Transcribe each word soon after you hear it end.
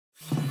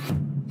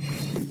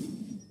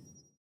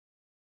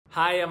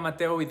Hi, I'm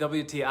Mateo with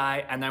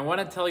WTI, and I want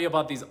to tell you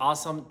about this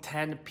awesome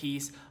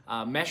 10-piece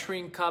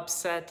measuring cup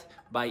set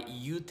by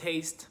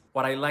UTaste.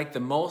 What I like the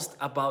most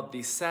about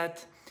this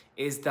set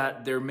is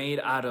that they're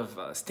made out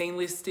of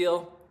stainless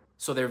steel,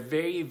 so they're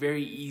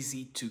very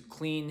easy to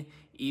clean.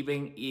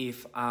 Even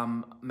if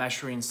I'm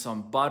measuring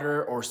some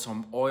butter or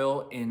some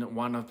oil in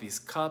one of these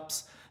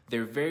cups,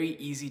 they're very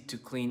easy to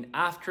clean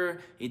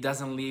after. It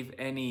doesn't leave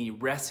any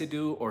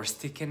residue or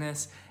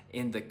stickiness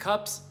in the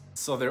cups,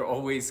 so they're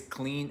always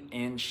clean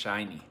and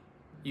shiny.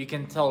 You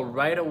can tell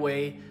right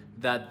away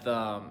that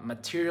the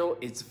material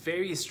is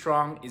very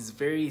strong, is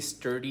very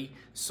sturdy,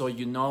 so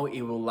you know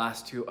it will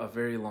last you a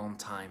very long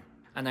time.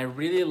 And I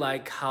really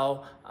like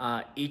how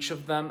each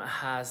of them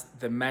has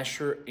the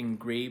measure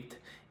engraved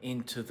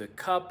into the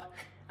cup.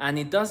 And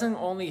it doesn't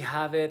only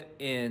have it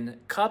in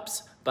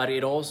cups, but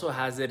it also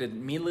has it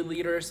in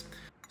milliliters.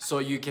 So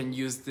you can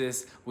use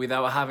this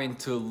without having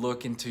to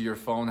look into your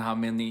phone how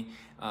many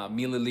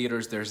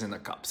milliliters there's in a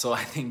cup. So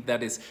I think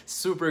that is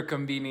super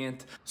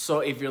convenient.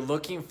 So if you're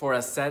looking for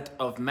a set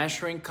of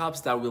measuring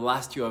cups that will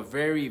last you a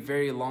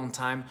very long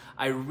time,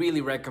 I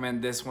really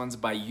recommend this ones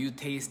by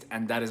UTaste,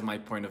 and that is my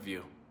point of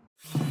view.